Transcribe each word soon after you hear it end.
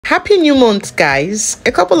Happy new month, guys.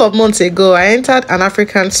 A couple of months ago I entered an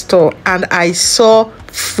African store and I saw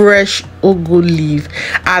fresh ugu leaf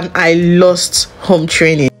and I lost home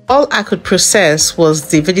training. All I could process was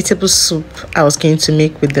the vegetable soup I was going to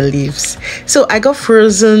make with the leaves. So I got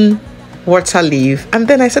frozen water leaf and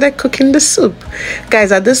then I started cooking the soup.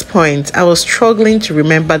 Guys, at this point I was struggling to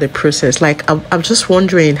remember the process. Like I'm just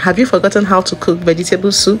wondering, have you forgotten how to cook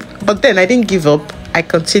vegetable soup? But then I didn't give up. I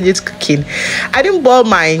continued cooking. I didn't boil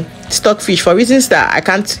my stockfish for reasons that I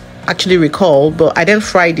can't actually recall, but I then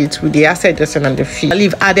fried it with the acid dressing and the fish.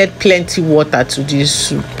 I've added plenty water to this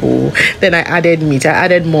soup. Then I added meat. I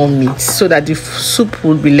added more meat so that the soup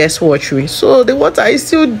would be less watery. So the water is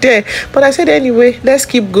still there, but I said anyway, let's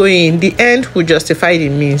keep going. The end will justify the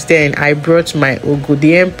means. Then I brought my ugu,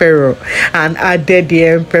 the emperor, and added the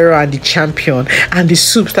emperor and the champion, and the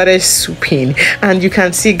soup started souping. And you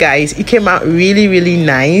can see, guys, it came out really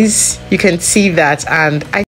nice. You can see that, and I